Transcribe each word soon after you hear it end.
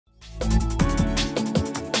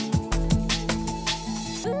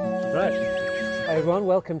everyone,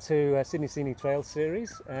 welcome to Sydney Scenic Trails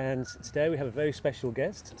series, and today we have a very special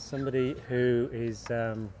guest, somebody who is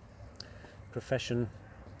profession,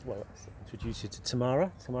 well, let's introduce you to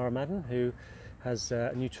Tamara Maddon, who has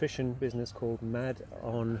a nutrition business called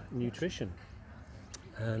Maddon Nutrition.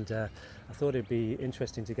 And I thought it'd be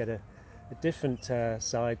interesting to get a different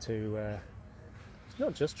side to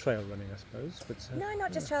not just trail running, I suppose. But no,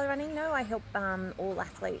 not just trail running. No, I help all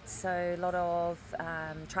athletes, so a lot of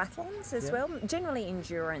triathlons as well. Generally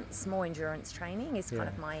endurance, more endurance training is kind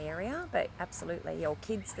of my area, but absolutely, or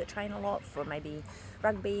kids that train a lot for maybe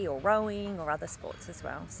rugby or rowing or other sports as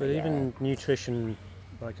well. So, but even nutrition,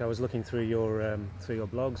 like I was looking through your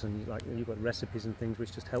blogs, and like you've got recipes and things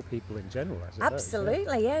which just help people in general, I suppose.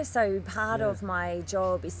 Absolutely, yeah. So part of my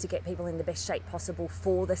job is to get people in the best shape possible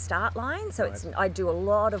for the start line. So I do a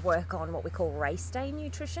lot of work on what we call race day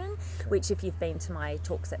nutrition, which if you've been to my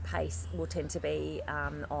talks at Pace will tend to be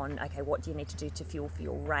on, okay, what do you need to do to fuel for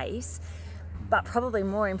your race? But probably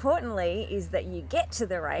more importantly is that you get to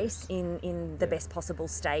the race in the best possible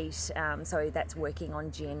state. So that's working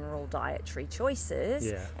on general dietary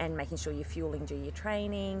choices and making sure you're fueling during your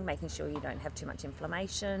training, making sure you don't have too much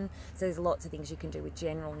inflammation. So there's lots of things you can do with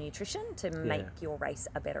general nutrition to make your race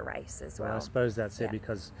a better race as well. Well, I suppose that's it,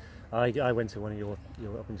 because I went to one of your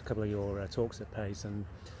a couple of your talks at Pace, and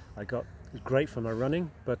it was great for my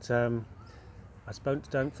running, but I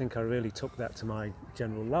don't think I really took that to my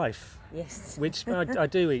general life. Yes. Which I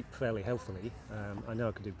do eat fairly healthily. I know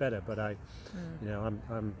I could do better, but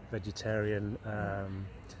I'm vegetarian.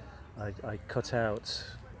 I cut out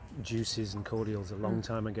juices and cordials a long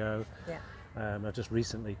time ago. Yeah. I just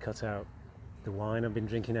recently cut out the wine I've been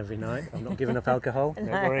drinking every night. I'm not giving up alcohol. Don't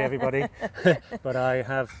worry, everybody. But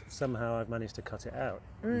I've managed to cut it out.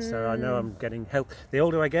 And so I know I'm getting healthy. The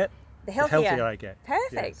older I get, the healthier I get.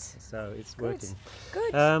 Perfect. Yes, so it's working.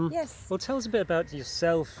 Good. Yes. Well, tell us a bit about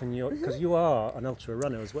yourself and because you are an ultra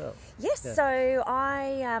runner as well. Yes. Yeah. So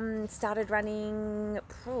I started running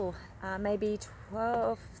maybe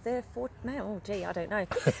 12, I don't know,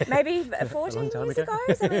 maybe 14 years ago,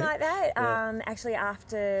 something like that. Actually,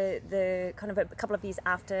 after a couple of years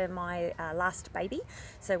after my last baby.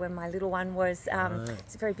 So when my little one was,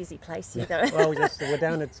 it's a very busy place. You know. Well, we're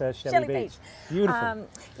down at Shelley Beach. Beautiful.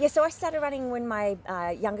 So I started running when my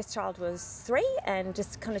youngest child was 3, and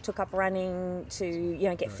just kind of took up running to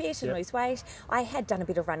get fit and lose weight. I had done a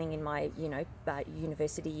bit of running in my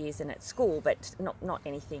university years and at school, but not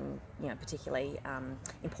anything particularly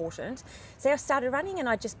important. So I started running and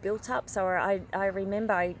I just built up. So I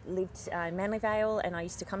remember I lived in Manly Vale, and I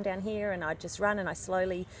used to come down here and I'd just run, and I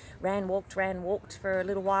slowly ran, walked for a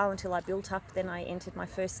little while until I built up. Then I entered my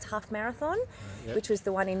first half marathon, which was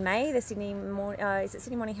the one in May, the Sydney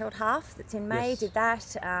Morning Herald Half that's in May. Did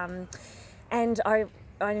that, and I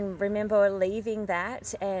remember leaving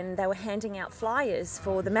that, and they were handing out flyers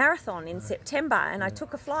for the marathon in September, and I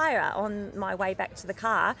took a flyer on my way back to the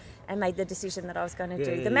car and made the decision that I was going to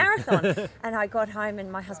do the marathon. And I got home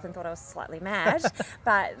and my husband thought I was slightly mad,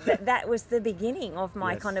 but that was the beginning of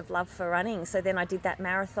my kind of love for running. So then I did that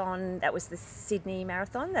marathon. That was the Sydney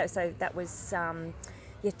Marathon. So that was 10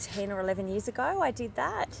 or 11 years ago I did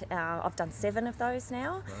that. I've done 7 of those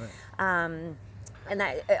now. Right. And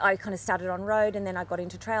I kind of started on road, and then I got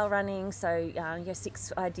into trail running. So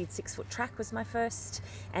I did 6 foot track was my first,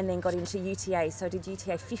 and then got into UTA. So I did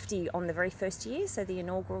UTA 50 on the very first year, so the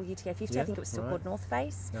inaugural UTA 50. I think it was still called North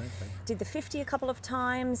Face. Okay. Did the 50 a couple of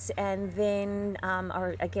times, and then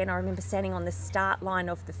I remember standing on the start line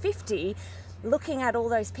of the 50, looking at all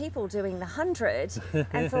those people doing the 100,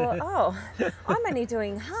 and thought, I'm only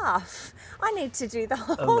doing half. I need to do the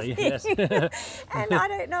whole thing. Yes. And I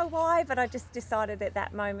don't know why, but I just decided at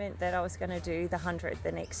that moment that I was going to do the 100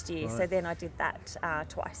 the next year. Right. So then I did that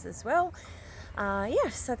twice as well.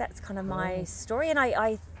 So that's kind of my story.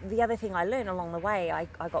 And the other thing I learned along the way,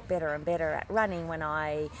 I got better and better at running when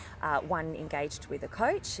I engaged with a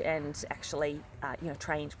coach and actually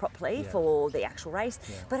trained properly for the actual race,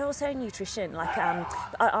 but also nutrition. Like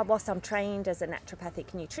whilst I'm trained as a naturopathic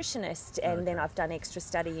nutritionist, and then I've done extra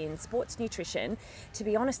study in sports nutrition, to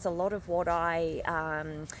be honest, a lot of what I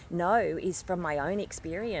know is from my own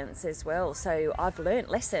experience as well. So I've learnt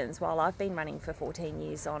lessons while I've been running for 14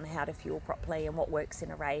 years on how to fuel properly and what works in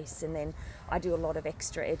a race, and then I do a lot of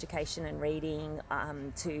extra education and reading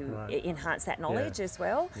to enhance that knowledge as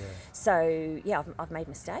well. Yeah. So yeah, I've made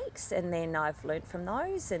mistakes, and then I've learnt from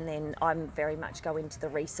those, and then I'm very much go into the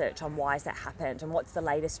research on why has that happened and what's the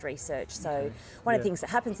latest research. So one of the things that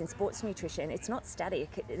happens in sports nutrition, it's not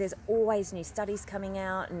static. There's always new studies coming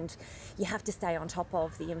out, and you have to stay on top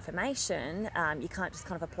of the information. You can't just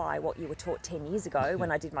kind of apply what you were taught 10 years ago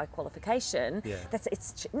when I did my qualification.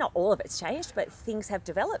 It's not all of it's changed, but things have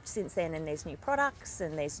developed since then, and there's new products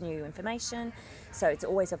and there's new information, so it's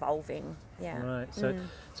always evolving. Right.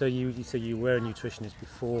 So you were a nutritionist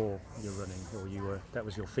before your running, or that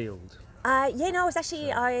was your field? No, it's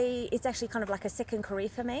actually kind of like a second career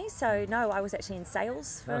for me. So no, I was actually in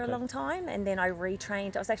sales for a long time, and then I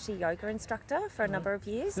retrained. I was actually a yoga instructor for a number of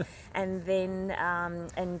years, and then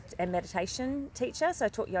and meditation teacher. So I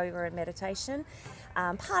taught yoga and meditation.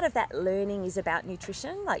 Part of that learning is about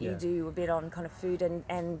nutrition, like you do a bit on kind of food,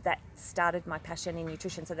 and that started my passion in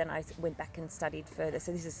nutrition. So then I went back and studied further.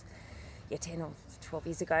 So this is 10 or 12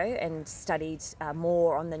 years ago, and studied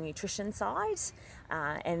more on the nutrition side,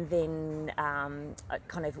 and then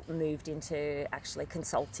kind of moved into actually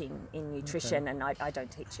consulting in nutrition. And I don't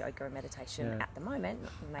teach yoga and meditation at the moment,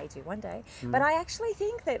 may do one day, but I actually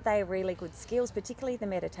think that they're really good skills, particularly the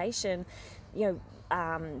meditation.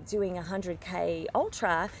 Doing a 100k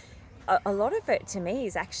ultra, a lot of it to me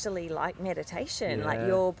is actually like meditation. Like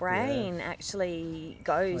your brain actually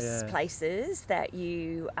goes places that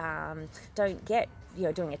you don't get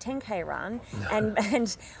doing a 10k run.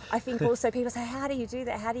 And I think also people say, how do you do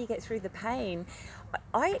that? How do you get through the pain?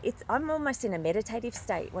 I'm almost in a meditative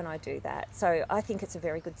state when I do that. So I think it's a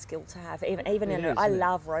very good skill to have. I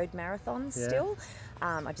love road marathons still.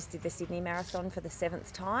 I just did the Sydney Marathon for the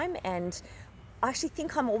 7th time, and I actually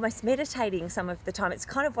think I'm almost meditating some of the time. It's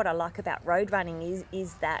kind of what I like about road running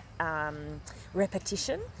is that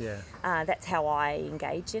repetition. That's how I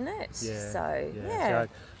engage in it. So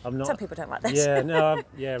I'm not, some people don't like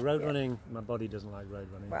that. Road running, my body doesn't like road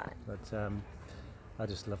running. Right. But I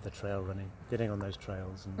just love the trail running, getting on those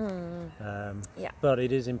trails. And, but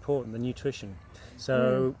it is important, the nutrition.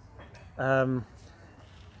 So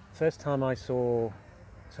first time I saw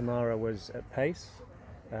Tamara was at Pace.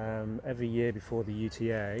 Every year before the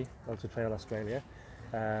UTA, Ultra Trail Australia.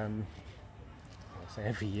 I say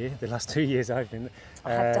every year, the last 2 years I've been.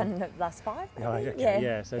 I have done the last 5.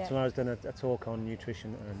 So Tamara's done a talk on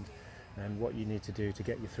nutrition and what you need to do to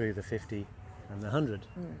get you through the 50 and the 100.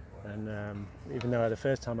 And even though the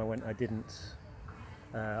first time I went,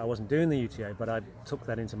 I wasn't doing the UTA, but I took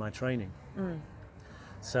that into my training.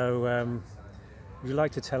 So would you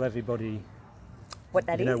like to tell everybody what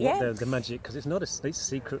that is? What the magic, because it's not a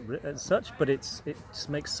secret as such, but it just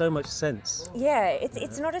makes so much sense.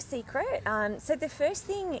 It's not a secret. So the first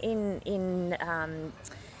thing in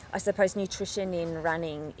I suppose nutrition in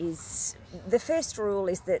running is, the first rule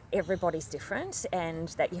is that everybody's different, and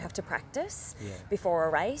that you have to practice before a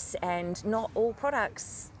race, and not all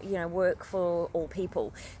products work for all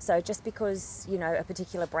people. So just because a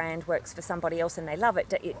particular brand works for somebody else and they love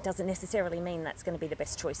it, it doesn't necessarily mean that's going to be the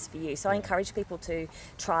best choice for you. So I encourage people to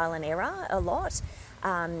trial and error a lot.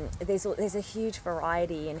 There's a huge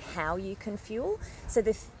variety in how you can fuel. So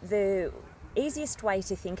the easiest way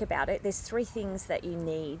to think about it, there's 3 things that you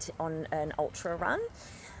need on an ultra run.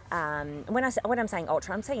 When I'm saying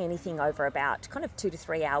ultra, I'm saying anything over about kind of 2 to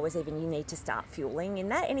 3 hours even, you need to start fueling in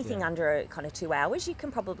that. Anything under kind of 2 hours, you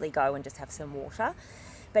can probably go and just have some water.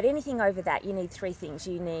 But anything over that, you need 3 things.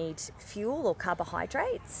 You need fuel or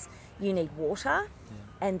carbohydrates, you need water,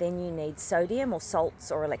 and then you need sodium or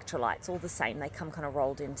salts or electrolytes, all the same. They come kind of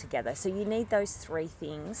rolled in together. So you need those 3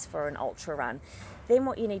 things for an ultra run. Then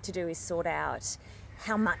what you need to do is sort out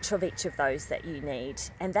how much of each of those that you need,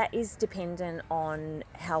 and that is dependent on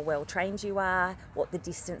how well trained you are, what the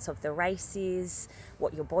distance of the race is,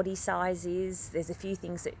 what your body size is. There's a few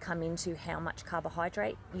things that come into how much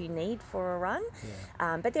carbohydrate you need for a run,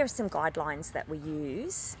 but there are some guidelines that we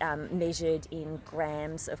use measured in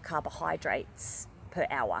grams of carbohydrates per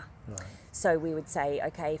hour. So we would say,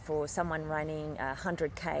 okay, for someone running a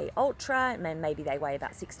 100k ultra, and maybe they weigh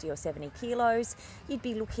about 60 or 70 kilos, you'd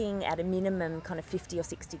be looking at a minimum kind of 50 or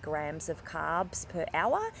 60 grams of carbs per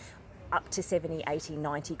hour, up to 70, 80,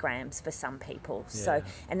 90 grams for some people. So,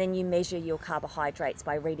 and then you measure your carbohydrates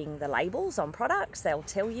by reading the labels on products. They'll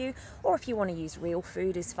tell you, or if you want to use real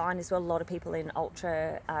food is fine as well. A lot of people in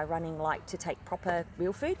ultra running like to take proper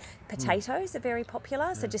real food. Potatoes are very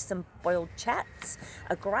popular, so just some boiled chats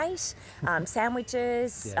are great.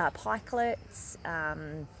 Sandwiches, pikelets,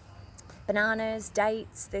 bananas,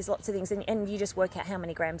 dates, there's lots of things, and you just work out how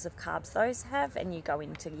many grams of carbs those have, and you go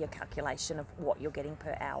into your calculation of what you're getting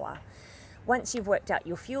per hour. Once you've worked out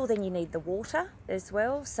your fuel, then you need the water as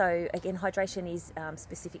well. So again, hydration is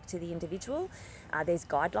specific to the individual. There's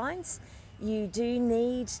guidelines. You do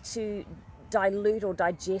need to dilute or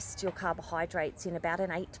digest your carbohydrates in about an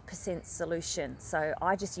 8% solution. So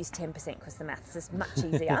I just use 10% because the maths is much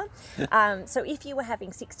easier. So if you were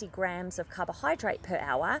having 60 grams of carbohydrate per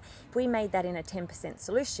hour, if we made that in a 10%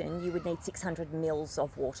 solution, you would need 600 mils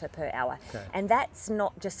of water per hour. Okay. And that's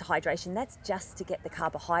not just hydration, that's just to get the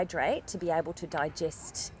carbohydrate to be able to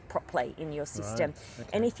digest properly in your system. Right.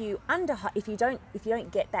 Okay. And if you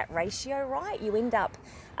don't get that ratio right, you end up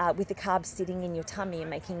with the carbs sitting in your tummy and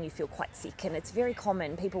making you feel quite sick. And it's very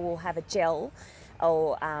common. People will have a gel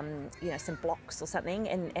or some blocks or something,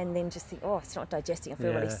 and then just think, oh, it's not digesting, I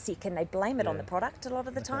feel really sick, and they blame it on the product a lot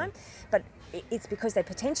of the time, but it's because they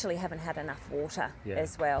potentially haven't had enough water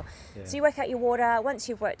as well. So you work out your water. Once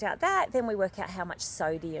you've worked out that, then we work out how much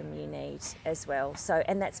sodium you need as well. So,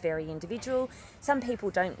 and that's very individual. Some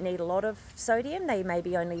people don't need a lot of sodium. They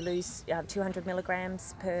maybe only lose 200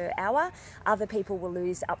 milligrams per hour. Other people will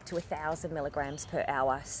lose up to 1,000 milligrams per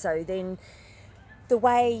hour. So then the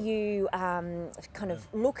way you kind of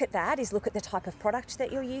look at that is look at the type of product that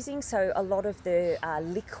you're using. So a lot of the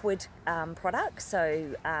liquid products,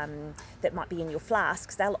 that might be in your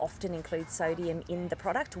flasks, they'll often include sodium in the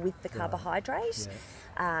product with the carbohydrate.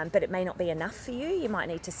 But it may not be enough for you. You might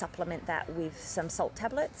need to supplement that with some salt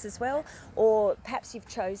tablets as well. Or perhaps you've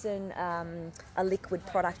chosen a liquid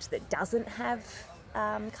product that doesn't have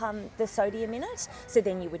the sodium in it. So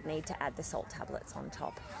then you would need to add the salt tablets on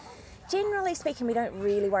top. Generally speaking, we don't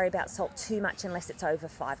really worry about salt too much unless it's over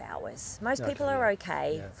 5 hours. Most people are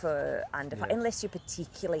okay for under 5, unless you're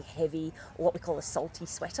particularly heavy, or what we call a salty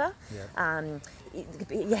sweater. So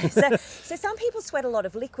some people sweat a lot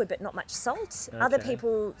of liquid but not much salt. Other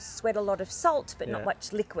people sweat a lot of salt but not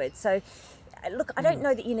much liquid. So look, I don't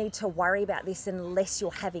know that you need to worry about this unless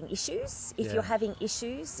you're having issues. If you're having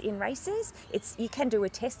issues in races, you can do a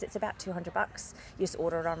test. It's about $200. You just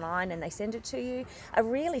order it online and they send it to you. A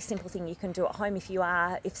really simple thing you can do at home if you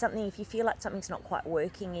feel like something's not quite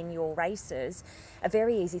working in your races, a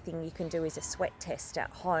very easy thing you can do is a sweat test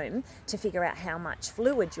at home to figure out how much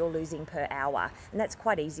fluid you're losing per hour. And that's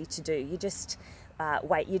quite easy to do. You just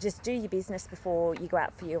you just do your business before you go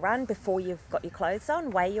out for your run, before you've got your clothes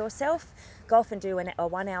on, weigh yourself, go off and do a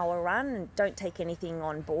 1 hour run, and don't take anything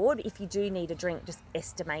on board. If you do need a drink, just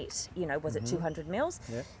estimate, was it 200 mils?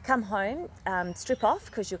 Come home, strip off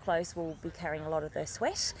because your clothes will be carrying a lot of the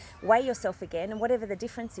sweat, weigh yourself again, and whatever the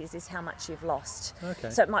difference is how much you've lost.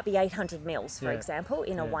 So it might be 800 mils, for example,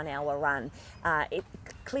 in a 1 hour run.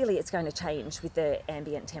 Clearly it's going to change with the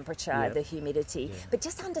ambient temperature, the humidity, but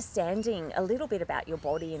just understanding a little bit about your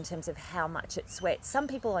body in terms of how much it sweats. Some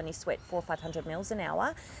people only sweat 400 or 500 mils an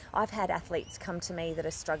hour. I've had athletes come to me that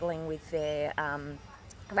are struggling with their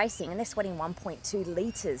racing, and they're sweating 1.2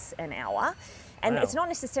 litres an hour. And it's not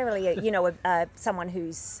necessarily someone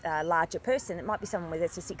who's a larger person. It might be someone with a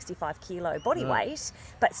 65 kilo body weight,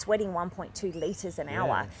 but sweating 1.2 litres an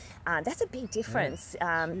hour. That's a big difference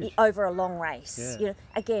over a long race.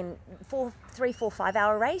 Again, 3, 4, 5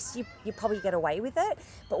 hour race, you probably get away with it.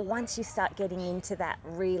 But once you start getting into that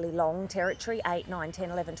really long territory, 8, 9, 10,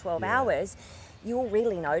 11, 12 hours, you'll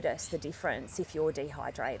really notice the difference if you're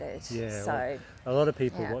dehydrated. So a lot of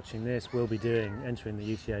people watching this will be entering the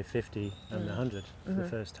UTA 50 and the 100 for the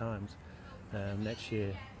first times next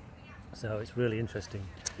year. So it's really interesting.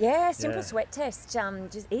 Simple sweat test,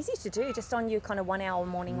 just easy to do, just on your kind of 1 hour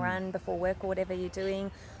morning run before work or whatever you're doing.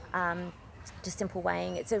 Just simple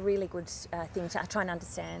weighing. It's a really good thing to try and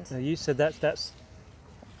understand. Now you said that's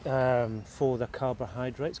for the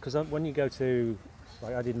carbohydrates, because when you go to,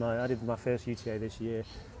 like I did my first UTA this year,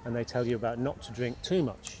 and they tell you about not to drink too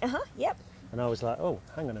much. And I was like, oh,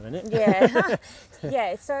 hang on a minute.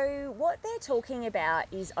 So what they're talking about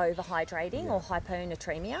is overhydrating or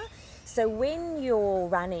hyponatremia. So when you're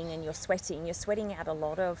running and you're sweating out a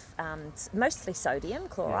lot of mostly sodium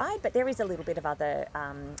chloride, but there is a little bit of other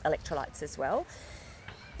electrolytes as well,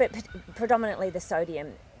 but predominantly the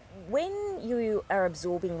sodium. When you are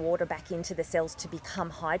absorbing water back into the cells to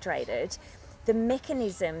become hydrated, the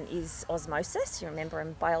mechanism is osmosis. You remember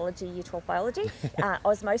in biology, year 12 biology,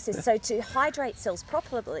 osmosis. So to hydrate cells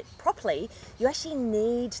properly, you actually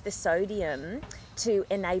need the sodium to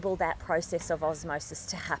enable that process of osmosis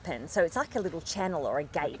to happen. So it's like a little channel or a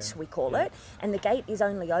gate, we call it, and the gate is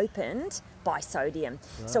only opened by sodium.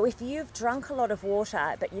 Right. So if you've drunk a lot of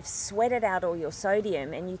water but you've sweated out all your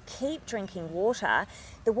sodium and you keep drinking water,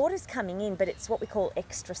 the water's coming in, but it's what we call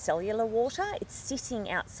extracellular water. It's sitting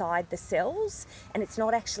outside the cells and it's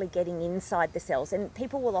not actually getting inside the cells. And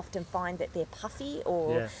people will often find that they're puffy,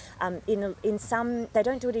 or in some, they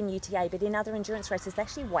don't do it in UTA, but in other endurance races they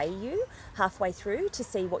actually weigh you halfway through to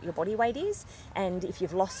see what your body weight is, and if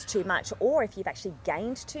you've lost too much or if you've actually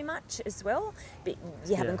gained too much as well, but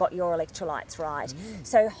you haven't got your electrolytes right.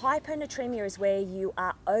 So hyponatremia is where you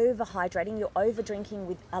are overhydrating, you're over drinking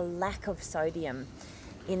with a lack of sodium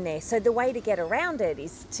in there. So the way to get around it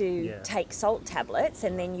is to take salt tablets,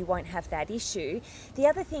 and then you won't have that issue. The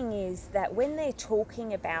other thing is that when they're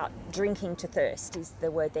talking about drinking to thirst, is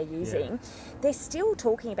the word they're using, they're still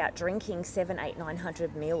talking about drinking 700, 800,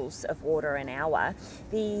 900 mils of water an hour.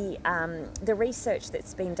 The research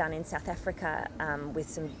that's been done in South Africa with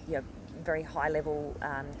some very high level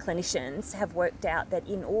clinicians have worked out that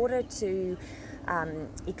in order to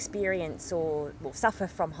experience or suffer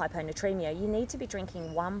from hyponatremia, you need to be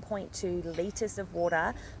drinking 1.2 litres of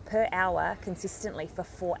water per hour consistently for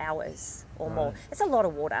 4 hours or more. It's a lot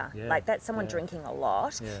of water. Like that's someone drinking a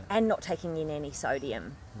lot and not taking in any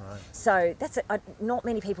sodium. So that's not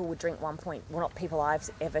many people would drink not people I've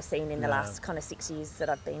ever seen in the last kind of 6 years that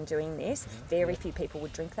I've been doing this. Very few people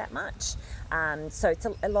would drink that much. So it's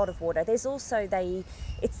a lot of water. There's also there's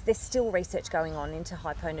still research going on into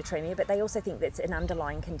hyponatremia, but they also think that it's an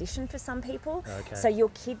underlying condition for some people. So your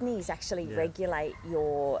kidneys actually regulate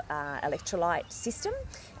your electrolyte system.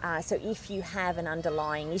 So if you have an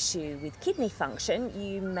underlying issue with kidney function,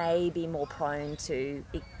 you may be more prone to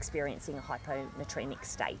experiencing a hyponatremic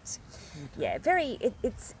state.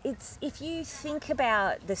 It's if you think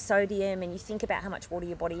about the sodium and you think about how much water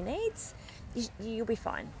your body needs, you'll be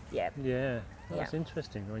fine. That's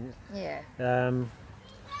interesting.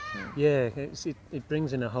 It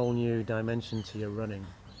brings in a whole new dimension to your running,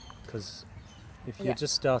 because if you're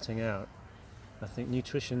just starting out, I think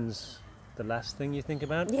nutrition's the last thing you think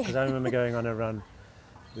about. Because I remember going on a run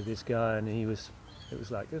with this guy, and it was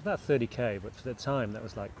about 30k, but for the time that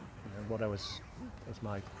was like that was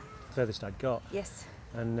my furthest I'd got.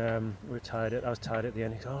 And we were tired. I was tired at the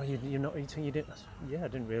end. He goes, "Oh, you're not eating? You didn't?" I said, I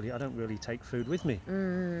don't really take food with me.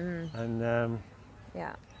 And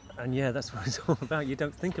that's what it's all about. You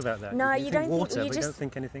don't think about that. No, you don't think water, but you don't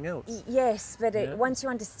think anything else. Yes, but once you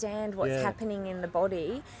understand what's happening in the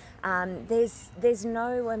body, there's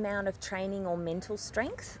no amount of training or mental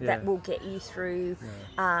strength that will get you through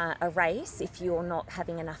a race if you're not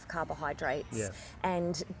having enough carbohydrates.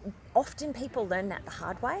 And often people learn that the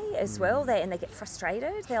hard way as well. They get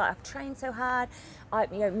frustrated. They're like, I've trained so hard.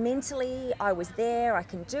 Mentally I was there, I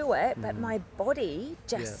can do it, but my body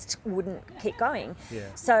just wouldn't keep going.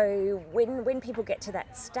 So when people get to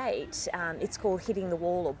that state, it's called hitting the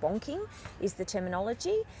wall, or bonking is the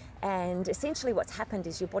terminology. And essentially what's happened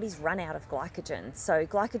is your body's run out of glycogen. So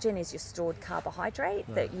glycogen is your stored carbohydrate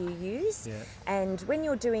that you use. And when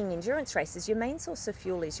you're doing endurance races, your main source of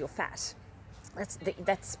fuel is your fat.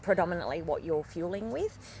 That's predominantly what you're fueling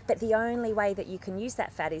with, but the only way that you can use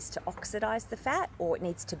that fat is to oxidize the fat, or it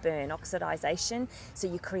needs to burn, oxidization. So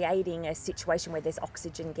you're creating a situation where there's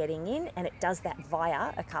oxygen getting in, and it does that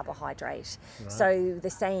via a carbohydrate. So the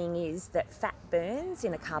saying is that fat burns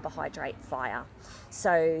in a carbohydrate fire.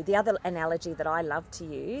 So the other analogy that I love to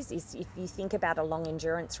use is, if you think about a long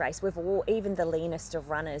endurance race, even the leanest of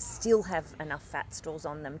runners still have enough fat stores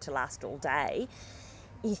on them to last all day.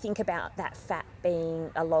 You think about that fat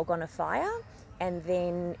being a log on a fire, and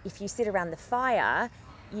then if you sit around the fire,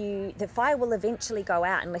 the fire will eventually go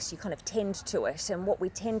out unless you kind of tend to it. And what we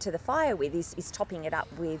tend to the fire with is topping it up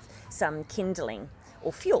with some kindling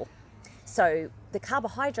or fuel. So the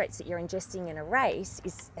carbohydrates that you're ingesting in a race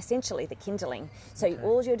is essentially the kindling. So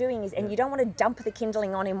all you're doing is, and you don't want to dump the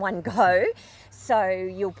kindling on in one go, so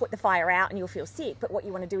you'll put the fire out and you'll feel sick. But what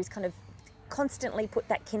you want to do is kind of constantly put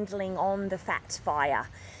that kindling on the fat fire,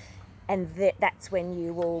 and that's when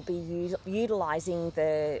you will be utilizing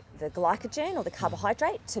the glycogen or the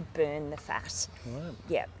carbohydrate to burn the fat.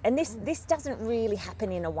 And this doesn't really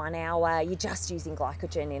happen in a 1 hour. You're just using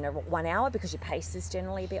glycogen in a 1 hour because your pace is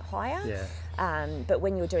generally a bit higher. But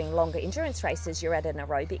when you're doing longer endurance races, you're at an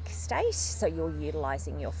aerobic state, so you're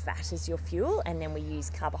utilizing your fat as your fuel, and then we use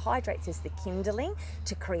carbohydrates as the kindling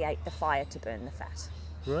to create the fire to burn the fat.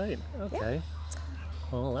 Great. Okay.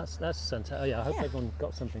 Well, that's fantastic. I hope everyone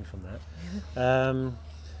got something from that.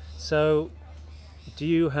 So, do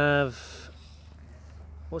you have?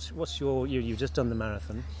 What's your? You've just done the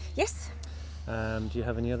marathon. Yes. Do you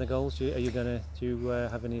have any other goals? Do you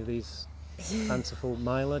have any of these fanciful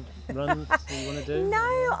miler runs that you want to do?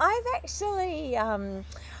 No,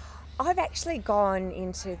 I've actually gone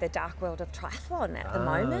into the dark world of triathlon at the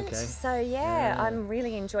moment. Okay. So yeah, I'm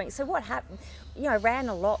really enjoying it. So what happened, I ran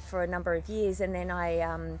a lot for a number of years, and then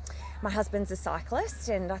my husband's a cyclist,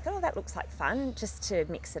 and I thought, that looks like fun, just to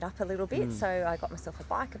mix it up a little bit. So I got myself a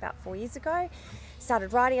bike about 4 years ago,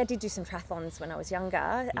 started riding. I did do some triathlons when I was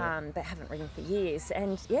younger, but haven't ridden for years.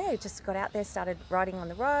 And just got out there, started riding on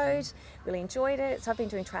the road, really enjoyed it. So I've been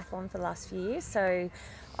doing triathlon for the last few years. So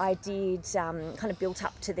I did kind of built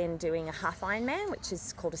up to then doing a half Ironman, which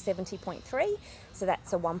is called a 70.3. So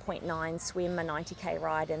that's a 1.9 swim, a 90k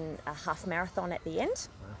ride, and a half marathon at the end.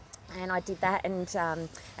 And I did that, and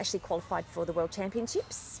actually qualified for the World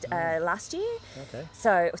Championships last year. Okay.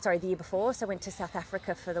 So, sorry, the year before. So I went to South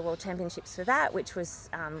Africa for the World Championships for that, which was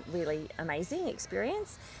really amazing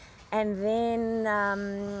experience. And then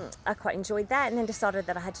I quite enjoyed that, and then decided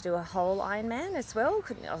that I had to do a whole Ironman as well.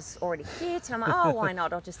 I was already fit, and I'm like, oh, why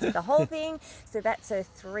not? I'll just do the whole thing. So that's a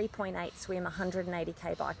 3.8 swim,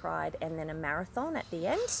 180k bike ride, and then a marathon at the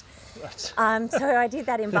end. Right. So I did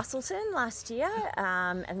that in Busselton last year,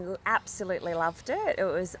 and absolutely loved it. It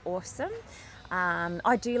was awesome.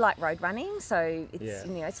 I do like road running, so it's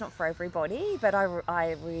it's not for everybody, but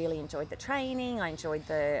I really enjoyed the training. I enjoyed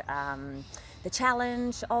the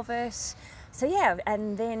challenge of it. So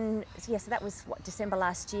and then so that was December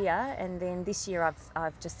last year, and then this year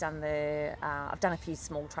I've just done I've done a few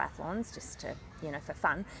small triathlons just to for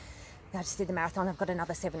fun. I just did the marathon. I've got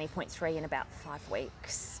another 70.3 in about 5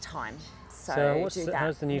 weeks time. So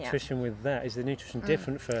how's the nutrition with that? Is the nutrition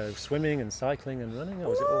different for swimming and cycling and running,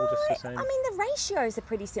 or is it all just the same? I mean, the ratios are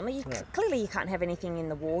pretty similar. Clearly you can't have anything in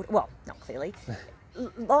the water. Well, not clearly.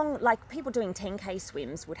 Like people doing 10k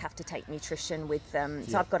swims would have to take nutrition with them.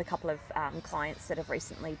 So I've got a couple of clients that have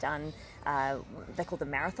recently done, they call them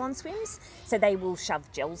marathon swims. So they will shove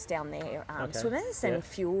gels down their swimmers and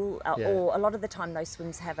fuel, or a lot of the time those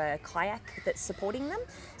swims have a kayak that's supporting them.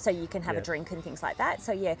 So you can have a drink and things like that.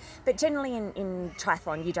 So but generally in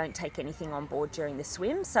triathlon, you don't take anything on board during the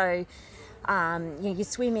swim. So you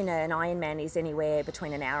swim in an Ironman is anywhere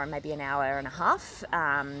between an hour and maybe an hour and a half.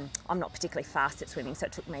 I'm not particularly fast at swimming, so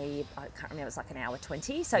it took me, I can't remember, it was like an hour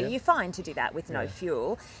 20. So you're fine to do that with no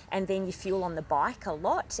fuel. And then you fuel on the bike a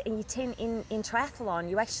lot. And you tend, in triathlon,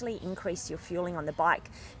 you actually increase your fueling on the bike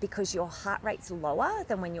because your heart rate's lower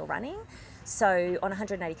than when you're running. So on a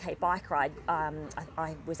 180k bike ride,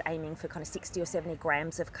 I was aiming for kind of 60 or 70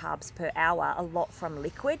 grams of carbs per hour, a lot from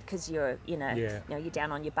liquid because you're you're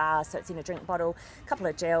down on your bars, so it's in a drink bottle, a couple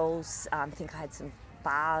of gels. I think I had some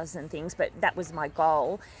bars and things, but that was my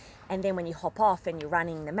goal. And then when you hop off and you're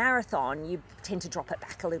running the marathon, you tend to drop it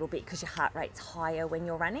back a little bit because your heart rate's higher when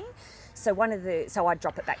you're running. So I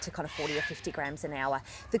drop it back to kind of 40 or 50 grams an hour.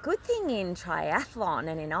 The good thing in triathlon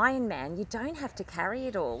and in Ironman, you don't have to carry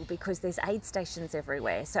it all because there's aid stations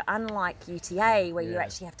everywhere. So unlike UTA, where you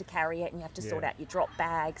actually have to carry it and you have to sort out your drop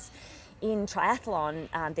bags, in triathlon,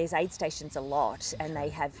 there's aid stations a lot, and they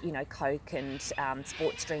have Coke and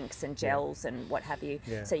sports drinks and gels and what have you,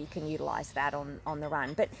 so you can utilise that on the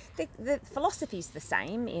run. But the philosophy is the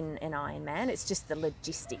same in Ironman. It's just the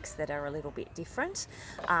logistics that are a little bit different,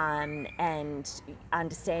 and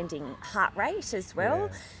understanding heart rate as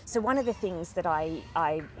well. So one of the things that I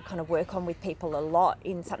kind of work on with people a lot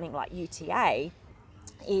in something like UTA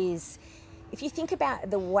is, if you think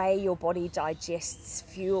about the way your body digests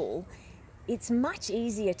fuel, it's much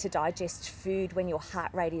easier to digest food when your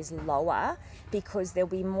heart rate is lower because there'll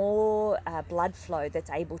be more blood flow that's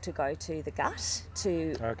able to go to the gut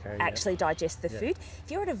to actually digest the food. If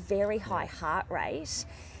you're at a very high heart rate,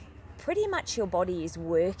 pretty much your body is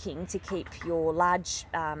working to keep your large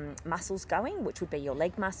muscles going, which would be your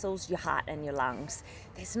leg muscles, your heart and your lungs.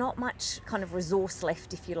 There's not much kind of resource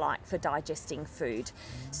left, if you like, for digesting food.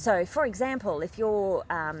 So for example, if you're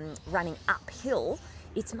running uphill,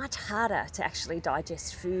 it's much harder to actually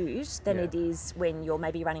digest food than it is when you're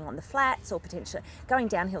maybe running on the flats, or potentially going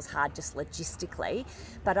downhill's hard just logistically.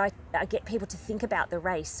 But I get people to think about the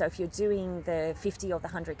race. So if you're doing the 50 or the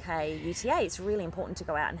 100k UTA, it's really important to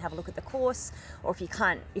go out and have a look at the course. Or if you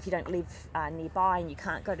don't live nearby and you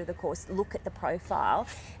can't go to the course, look at the profile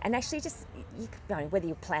and actually just, whether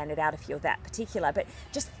you plan it out if you're that particular, but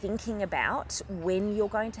just thinking about when you're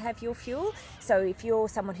going to have your fuel. So if you're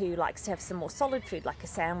someone who likes to have some more solid food, like a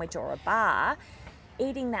sandwich or a bar,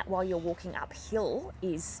 eating that while you're walking uphill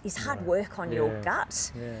is hard work on your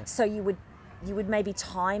gut. So you would you would maybe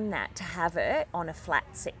time that to have it on a flat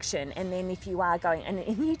section, and then if you are going, and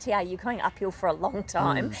in UTA you're going uphill for a long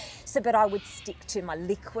time, but I would stick to my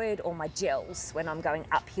liquid or my gels when I'm going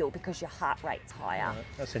uphill because your heart rate's higher.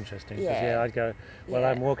 That's interesting. Yeah, I'd go, well,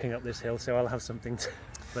 I'm walking up this hill, so I'll have something to...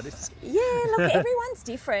 But it's... Yeah, look, everyone's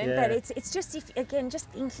different, but it's just, just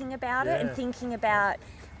thinking about it and thinking about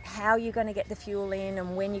how you're going to get the fuel in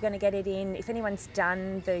and when you're going to get it in. If anyone's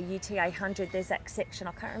done the UTA 100, there's that section,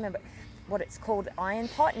 I can't remember what it's called, iron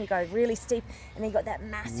pot, and you go really steep, and then you got that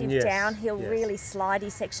massive downhill, really slidey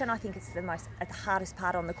section. I think it's the hardest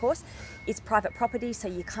part on the course. It's private property, so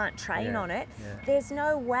you can't train on it. There's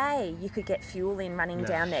no way you could get fuel in running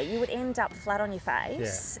down there. You would end up flat on your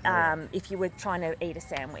face if you were trying to eat a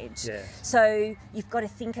sandwich. So you've got to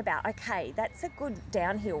think about, okay, that's a good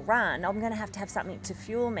downhill run. I'm going to have something to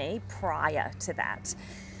fuel me prior to that.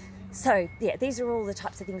 So yeah, these are all the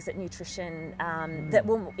types of things that nutrition that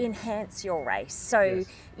will enhance your race. So you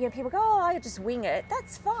know, people go, oh, I just wing it.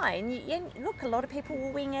 That's fine. Look, a lot of people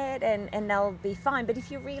will wing it and they'll be fine. But if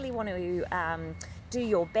you really want to do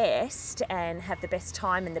your best and have the best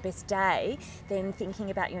time and the best day, then thinking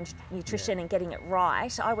about your nutrition and getting it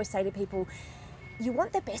right. I always say to people, you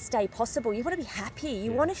want the best day possible. You want to be happy.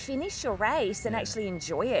 You want to finish your race and actually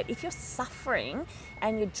enjoy it. If you're suffering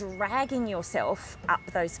and you're dragging yourself up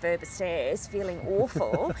those Verba stairs feeling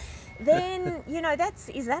awful, then, you know,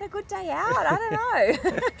 is that a good day out? I don't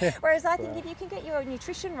know. Whereas I think if you can get your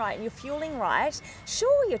nutrition right and your fueling right,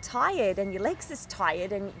 sure, you're tired and your legs is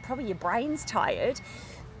tired and probably your brain's tired,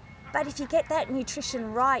 but if you get that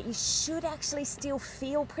nutrition right, you should actually still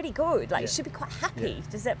feel pretty good. Like you should be quite happy.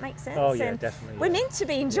 Does that make sense? Oh yeah, and definitely. We're meant to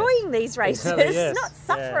be enjoying these races, not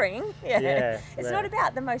suffering. It's not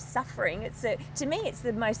about the most suffering. It's to me, it's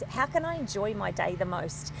the most. How can I enjoy my day the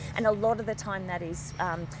most? And a lot of the time, that is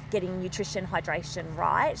getting nutrition, hydration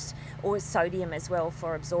right, or sodium as well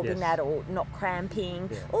for absorbing that, or not cramping.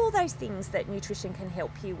 All those things that nutrition can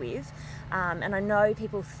help you with. And I know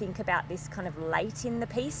people think about this kind of late in the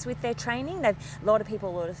piece with their training. A lot of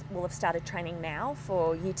people will have started training now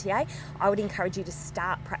for UTA. I would encourage you to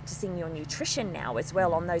start practicing your nutrition now as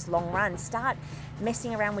well on those long runs. Start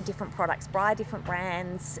messing around with different products, buy different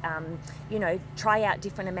brands, you know, try out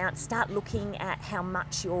different amounts, start looking at how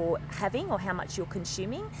much you're having or how much you're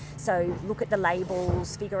consuming. So look at the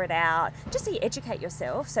labels, figure it out, just so you educate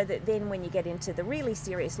yourself, so that then when you get into the really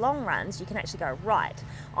serious long runs, you can actually go, right,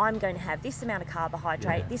 I'm going to have this amount of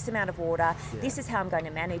carbohydrate, this amount of water, this is how I'm going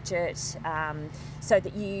to manage it, so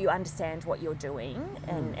that you understand what you're doing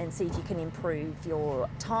and see if you can improve your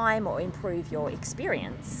time or improve your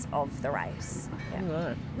experience of the race.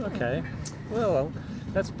 Right, okay. Well,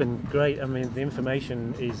 that's been great. I mean, the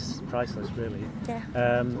information is priceless, really.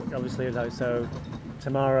 Obviously, so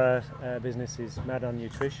Tamara business is Maddon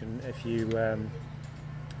Nutrition.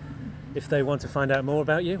 If they want to find out more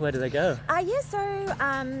about you, where do they go? I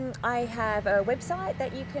have a website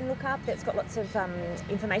that you can look up that's got lots of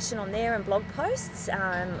information on there and blog posts.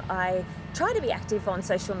 I try to be active on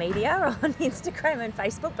social media, on Instagram and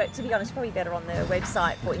Facebook, but to be honest, probably better on the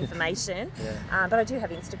website for information. But I do have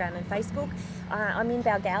Instagram and Facebook. I'm in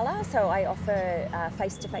Balgowlah, so I offer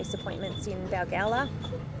face-to-face appointments in Balgowlah.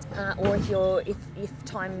 Or if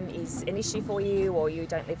time is an issue for you or you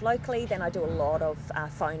don't live locally, then I do a lot of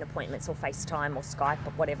phone appointments or FaceTime or Skype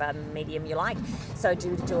or whatever medium you like. So I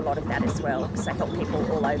do a lot of that as well, because I help people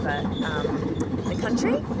all over the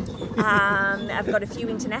country. I've got a few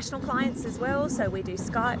international clients as well, so we do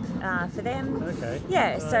Skype for them.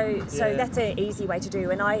 So that's an easy way to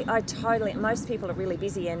do. And I totally, most people are really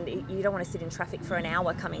busy and you don't want to sit in traffic for an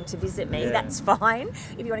hour coming to visit me. That's fine.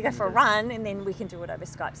 If you want to go for a run, and then we can do it over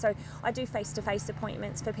Skype. So I do face-to-face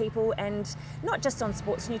appointments for people, and not just on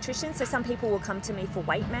sports nutrition. So some people will come to me for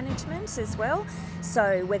weight management as well.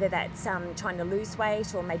 So whether that's trying to lose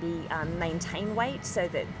weight or maybe maintain weight, so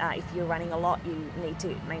that if you're running a lot, you need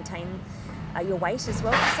to maintain your weight as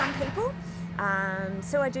well for some people.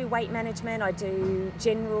 So I do weight management. I do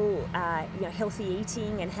general, healthy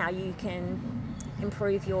eating and how you can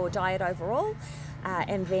improve your diet overall.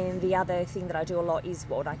 And then the other thing that I do a lot is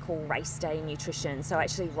what I call race day nutrition. So I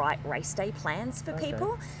actually write race day plans for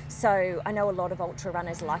people. So I know a lot of ultra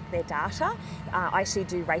runners like their data. I actually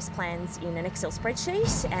do race plans in an Excel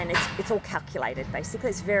spreadsheet, and it's all calculated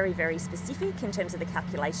basically. It's very, very specific in terms of the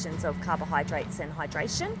calculations of carbohydrates and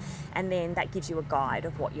hydration. And then that gives you a guide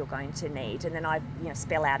of what you're going to need. And then I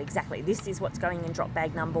spell out exactly, this is what's going in drop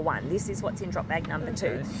bag number 1. This is what's in drop bag number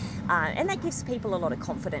 2. And that gives people a lot of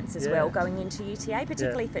confidence as well going into UTA. UTA,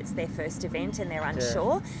 particularly if it's their first event and they're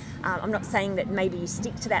unsure. I'm not saying that maybe you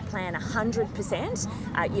stick to that plan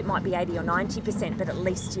 100%. It might be 80 or 90%, but at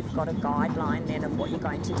least you've got a guideline then of what you're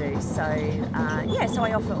going to do. So so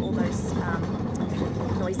I offer all those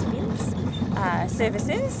noisy bins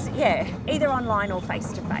services, either online or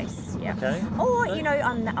face to face. Okay. Or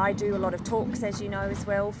I do a lot of talks, as you know, as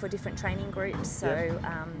well, for different training groups. So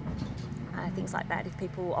things like that. If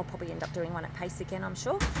people, I'll probably end up doing one at Pace again, I'm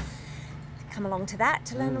sure. Come along to that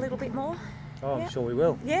to learn a little bit more. Oh, I'm sure we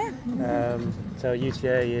will. Yeah. So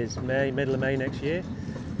UTA is middle of May next year,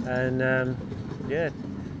 and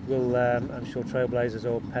we'll. I'm sure Trailblazers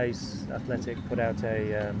or Pace Athletic put out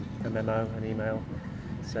a memo, an email,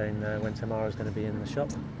 saying when Tamara's going to be in the shop.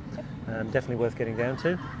 Definitely worth getting down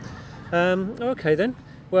to. Okay then.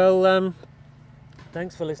 Well,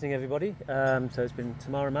 thanks for listening, everybody. So it's been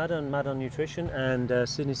Tamara Maddon Nutrition, and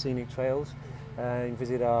Sydney Scenic Trails. You can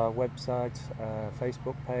visit our website,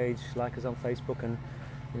 Facebook page, like us on Facebook, and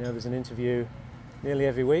there's an interview nearly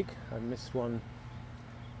every week. I missed one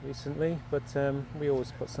recently, but we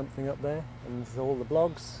always put something up there, and all the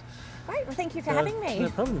blogs. Great, well thank you for having me. No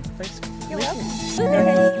problem, thanks. You're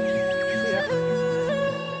welcome.